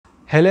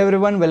Hello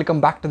everyone, welcome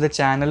back to the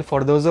channel.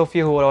 For those of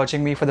you who are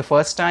watching me for the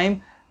first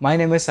time, my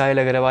name is Sahil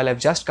Agrawal. I've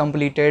just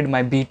completed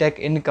my B.Tech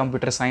in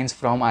Computer Science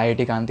from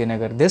IIT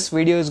Gandhinagar. This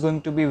video is going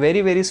to be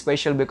very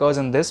special because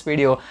in this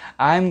video,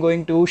 I am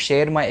going to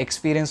share my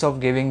experience of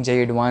giving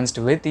JEE Advanced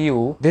with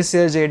you. This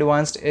year's JEE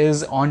Advanced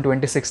is on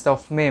 26th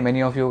of May.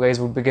 Many of you guys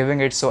would be giving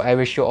it, so I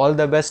wish you all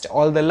the best,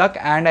 all the luck,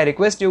 and I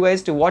request you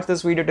guys to watch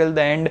this video till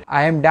the end.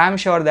 I am damn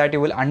sure that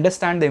you will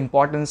understand the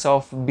importance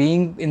of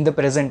being in the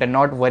present and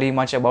not worry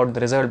much about the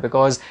result,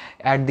 because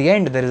at the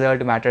end, the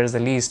result matters the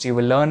least. You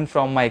will learn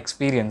from my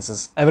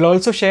experiences. I will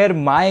also share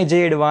my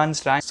JEE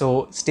Advanced rank,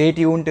 so stay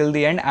tuned till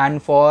the end.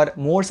 And for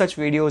more such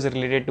videos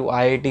related to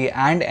IIT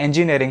and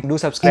engineering, do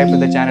subscribe to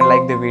the channel,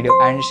 like the video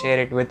and share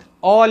it with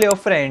all your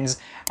friends.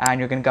 And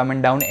you can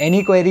comment down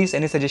any queries,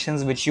 any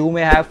suggestions which you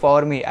may have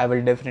for me. I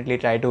will definitely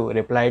try to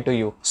reply to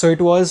you. So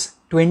it was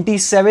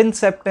 27th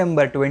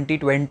September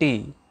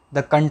 2020.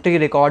 The country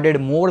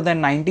recorded more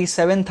than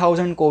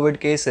 97,000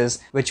 COVID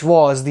cases, which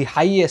was the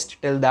highest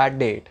till that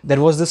date. There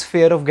was this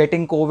fear of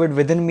getting COVID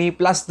within me,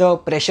 plus the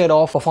pressure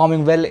of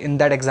performing well in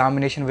that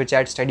examination which I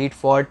had studied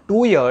for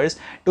 2 years.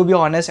 To be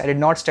honest, I did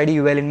not study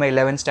well in my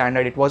 11th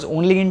standard. It was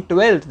only in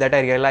 12th that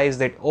I realized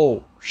that,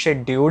 oh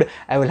shit dude,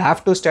 I will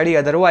have to study,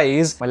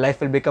 otherwise my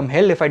life will become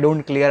hell if I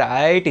don't clear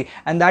IIT.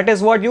 And that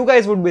is what you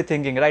guys would be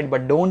thinking, right?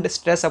 But don't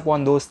stress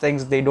upon those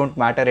things. They don't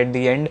matter at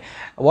the end.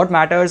 What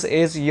matters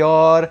is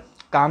your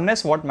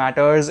calmness. What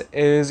matters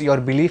is your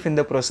belief in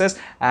the process,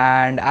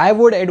 and I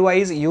would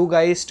advise you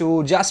guys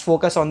to just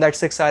focus on that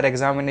 6-hour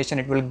examination.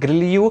 It will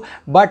grill you,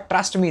 but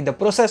trust me, the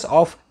process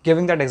of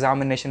giving that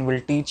examination will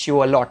teach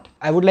you a lot.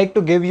 I would like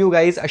to give you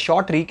guys a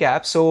short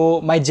recap. So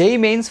my JEE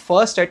Mains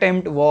first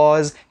attempt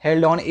was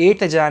held on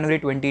 8th January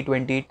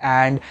 2020,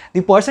 and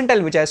the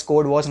percentile which I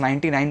scored was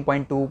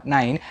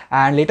 99.29,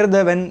 and later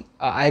when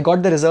I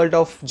got the result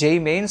of JEE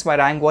Mains, my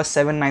rank was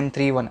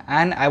 7931,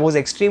 and I was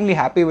extremely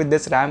happy with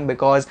this rank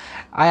because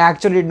I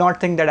actually did not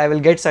think that I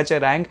will get such a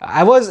rank.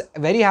 I was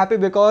very happy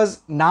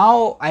because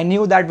now I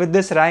knew that with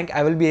this rank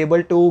I will be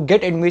able to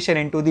get admission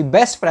into the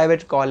best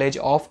private college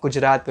of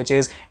Gujarat, which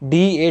is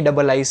D.E.Shaw,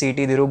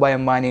 the Dhirubhai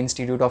Ambani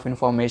Institute of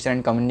Information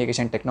and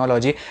Communication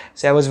Technology.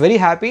 So I was very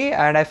happy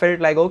and I felt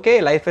like,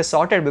 okay, life is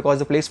sorted, because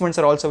the placements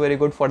are also very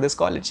good for this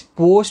college.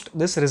 Post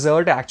this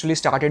result, I actually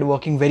started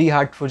working very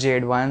hard for JEE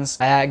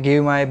Advanced. I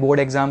gave my board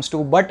exams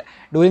too, but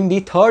during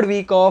the 3rd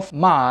week of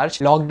March,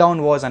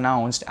 lockdown was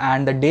announced,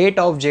 and the date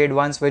of JEE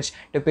Advanced, which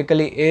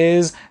typically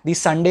is the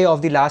Sunday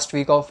of the last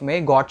week of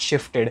May, got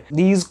shifted.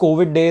 These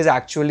COVID days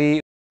actually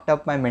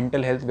up my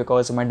mental health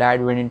because my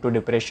dad went into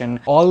depression.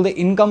 All the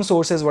income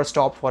sources were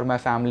stopped for my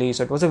family,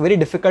 so it was a very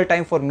difficult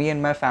time for me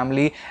and my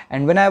family.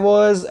 And when I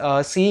was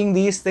seeing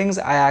these things,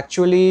 I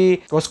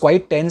actually was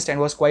quite tensed and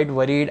was quite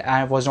worried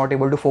and was not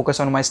able to focus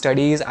on my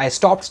studies. I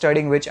stopped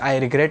studying, which I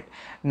regret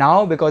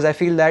now, because I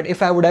feel that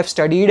if I would have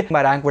studied,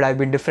 my rank would have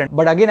been different.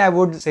 But again, I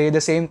would say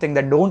the same thing,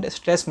 that don't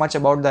stress much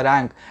about the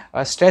rank.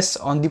 Stress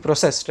on the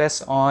process,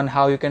 stress on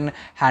how you can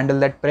handle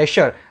that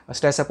pressure,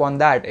 stress upon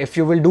that. If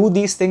you will do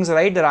these things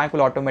right, the rank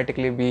will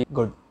automatically be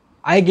good.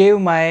 I gave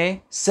my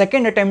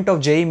second attempt of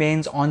JEE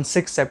Mains on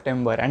 6th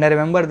September, and I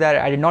remember that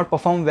I did not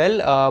perform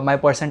well. My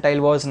percentile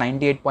was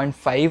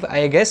 98.5,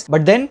 I guess.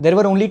 But then there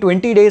were only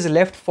 20 days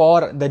left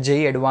for the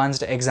JEE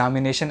Advanced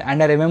examination,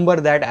 and I remember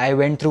that I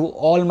went through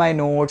all my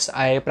notes.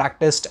 I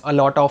practiced a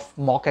lot of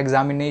mock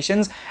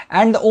examinations,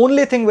 and the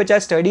only thing which I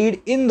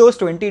studied in those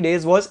 20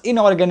 days was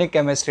inorganic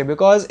chemistry,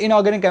 because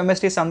inorganic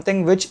chemistry is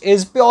something which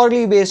is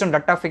purely based on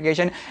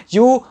rectification.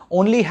 You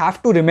only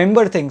have to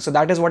remember things, so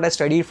that is what I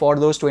studied for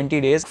those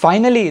 20 days.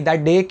 Finally,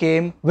 that day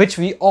came, which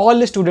we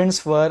all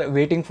students were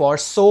waiting for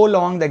so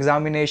long. The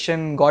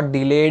examination got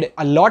delayed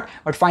a lot,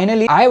 but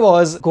finally I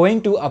was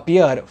going to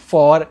appear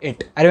for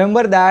it. I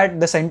remember that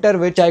the center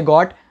which I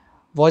got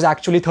was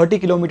actually 30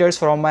 kilometers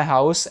from my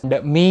house.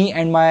 And me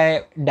and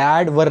my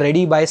dad were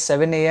ready by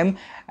 7 AM,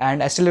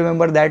 and I still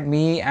remember that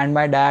me and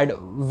my dad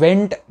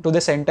went to the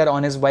center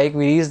on his bike.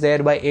 We reached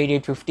there by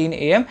 8:15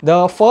 AM.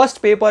 The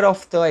first paper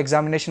of the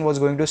examination was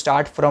going to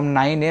start from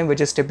 9 AM, which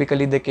is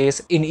typically the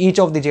case in each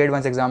of the JEE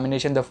Advanced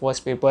examination. The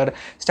first paper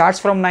starts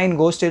from 9,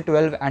 goes till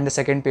 12, and the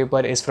second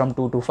paper is from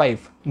 2 to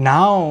 5.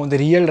 Now the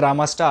real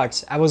drama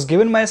starts. I was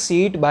given my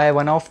seat by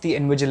one of the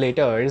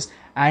invigilators,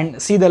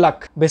 and see the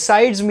luck.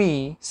 Besides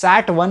me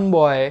sat one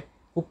boy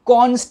who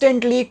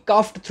constantly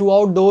coughed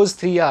throughout those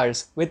 3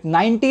 hours, with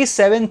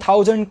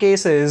 97,000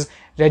 cases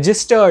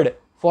registered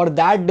for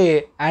that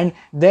day, and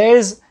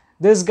there's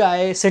this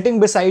guy sitting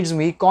besides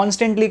me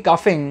constantly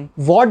coughing.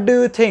 What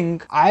do you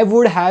think I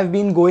would have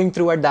been going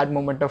through at that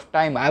moment of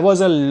time? I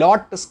was a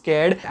lot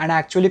scared and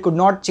actually could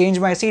not change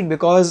my seat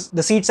because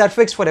the seats are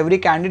fixed for every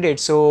candidate,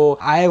 so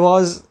I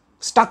was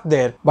stuck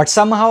there. But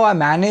somehow I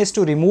managed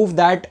to remove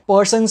that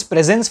person's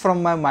presence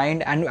from my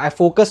mind, and I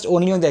focused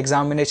only on the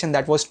examination.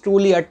 That was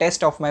truly a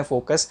test of my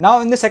focus. Now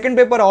in the second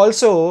paper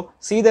also,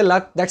 see the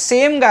luck, that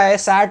same guy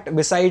sat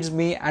besides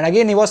me, and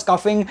again he was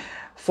coughing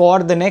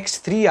for the next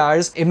 3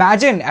 hours.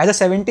 Imagine, as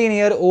a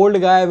 17-year-old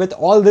guy with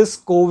all this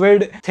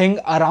COVID thing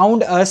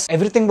around us,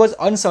 everything was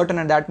uncertain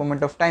at that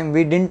moment of time.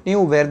 We didn't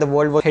knew where the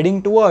world was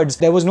heading towards.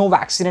 There was no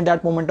vaccine at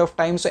that moment of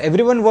time, so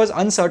everyone was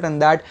uncertain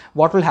that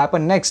what will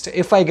happen next.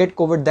 If I get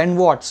COVID, then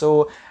what?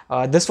 So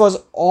this was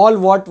all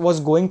what was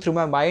going through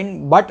my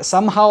mind, but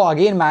somehow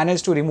again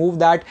managed to remove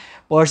that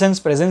person's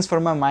presence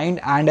from my mind,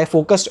 and I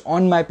focused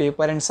on my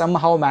paper and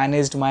somehow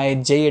managed my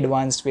JEE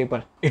Advanced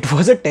paper. It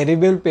was a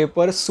terrible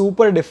paper,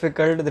 super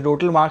difficult. The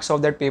total marks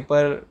of that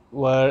paper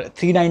were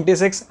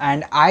 396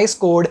 and I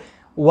scored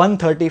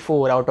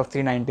 134 out of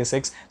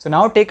 396. So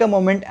now take a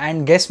moment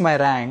and guess my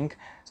rank.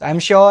 So I'm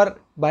sure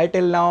by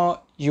till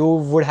now you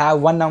would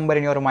have one number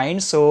in your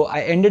mind. So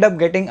I ended up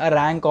getting a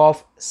rank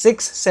of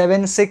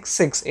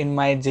 6766 in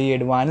my JEE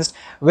Advanced,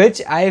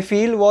 which I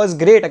feel was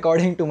great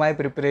according to my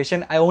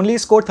preparation. I only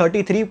scored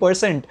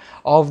 33%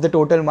 of the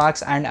total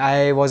marks and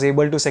I was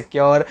able to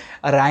secure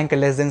a rank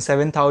less than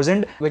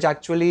 7000, which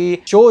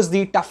actually shows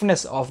the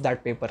toughness of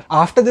that paper.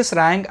 After this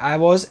rank, I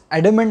was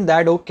adamant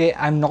that okay,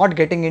 I'm not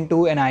getting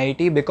into an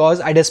IIT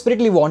because I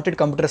desperately wanted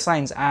computer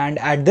science, and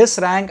at this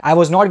rank I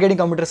was not getting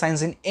computer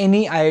science in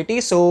any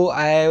IIT. So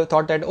I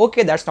thought that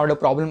okay, that's not a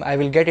problem. I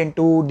will get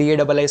into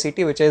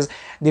D.E.Shaw, which is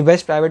the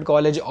best private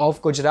college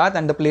of Gujarat,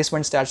 and the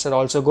placement stats are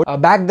also good.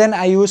 Back then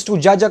I used to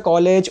judge a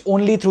college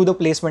only through the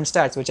placement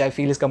stats, which I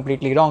feel is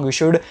completely wrong. You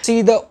should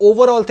see the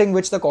overall thing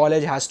which the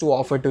college has to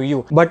offer to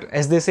you. But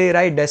as they say,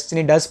 right,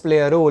 destiny does play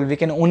a role. We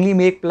can only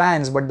make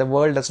plans, but the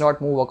world does not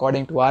move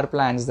according to our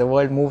plans. The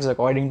world moves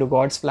according to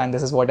God's plan.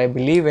 This is what I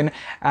believe in,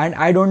 and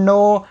I don't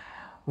know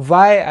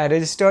why I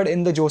registered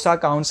in the JOSA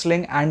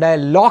counseling and I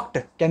locked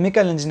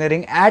chemical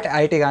engineering at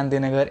IIT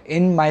Gandhinagar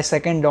in my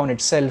second round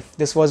itself.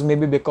 This was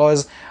maybe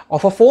because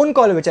of a phone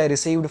call which I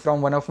received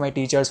from one of my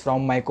teachers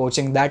from my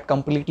coaching that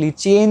completely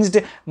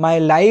changed my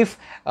life.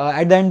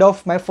 At the end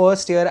of my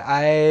first year,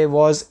 I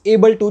was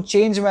able to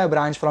change my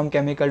branch from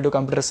chemical to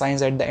computer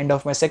science. At the end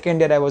of my second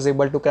year, I was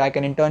able to crack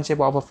an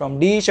internship offer from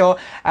D.E.Shaw.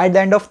 At the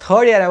end of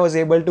third year, I was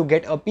able to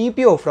get a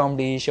PPO from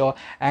D.E.Shaw,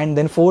 and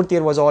then fourth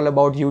year was all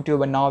about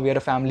YouTube, and now we are a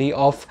family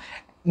of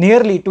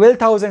nearly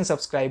 12,000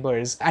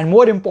 subscribers. And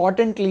more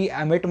importantly,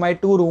 I met my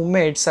two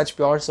roommates, such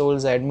pure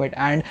souls I admit,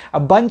 and a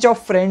bunch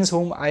of friends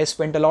whom I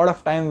spent a lot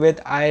of time with.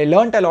 I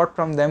learned a lot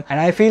from them, and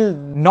I feel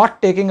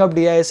not taking up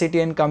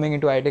DICT and coming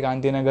into IIT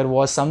Gandhinagar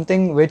was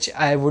something which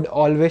I would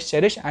always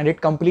cherish, and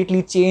it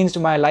completely changed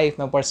my life.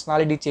 My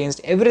personality changed,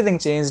 everything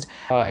changed.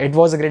 It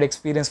was a great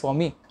experience for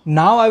me.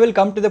 Now I will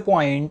come to the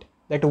point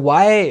that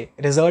why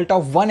result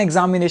of one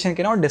examination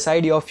cannot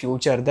decide your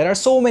future. There are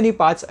so many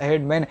paths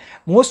ahead, man.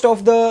 Most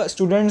of the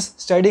students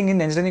studying in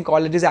engineering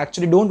colleges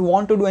actually don't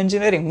want to do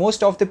engineering.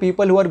 Most of the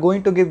people who are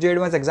going to give JEE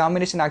Advanced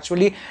examination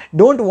actually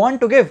don't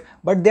want to give,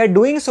 but they are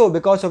doing so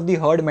because of the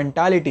herd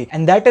mentality.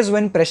 And that is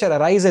when pressure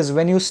arises,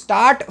 when you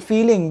start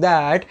feeling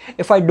that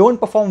if I don't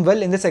perform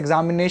well in this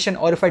examination,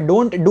 or if I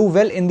don't do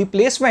well in the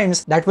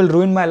placements, that will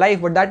ruin my life.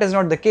 But that is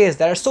not the case.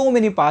 There are so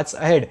many paths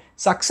ahead.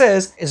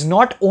 Success is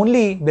not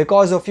only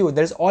because of you.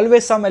 There's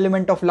always some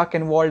element of luck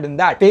involved in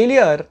that.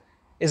 Failure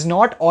is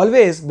not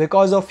always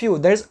because of you.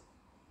 There's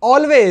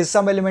always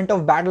some element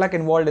of bad luck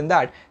involved in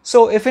that.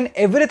 So if in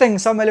everything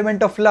some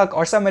element of luck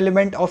or some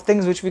element of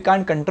things which we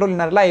can't control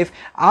in our life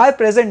are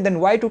present, then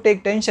why to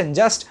take tension?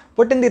 Just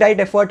put in the right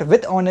effort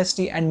with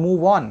honesty and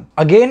move on.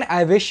 Again,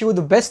 I wish you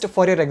the best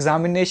for your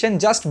examination.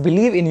 Just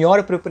believe in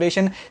your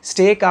preparation,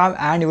 stay calm,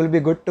 and you will be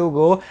good to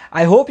go.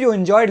 I hope you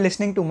enjoyed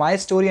listening to my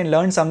story and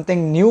learned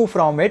something new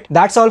from it.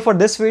 That's all for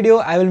this video.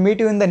 I will meet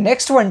you in the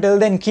next one. Till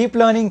then, keep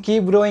learning,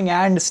 keep growing,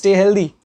 and stay healthy.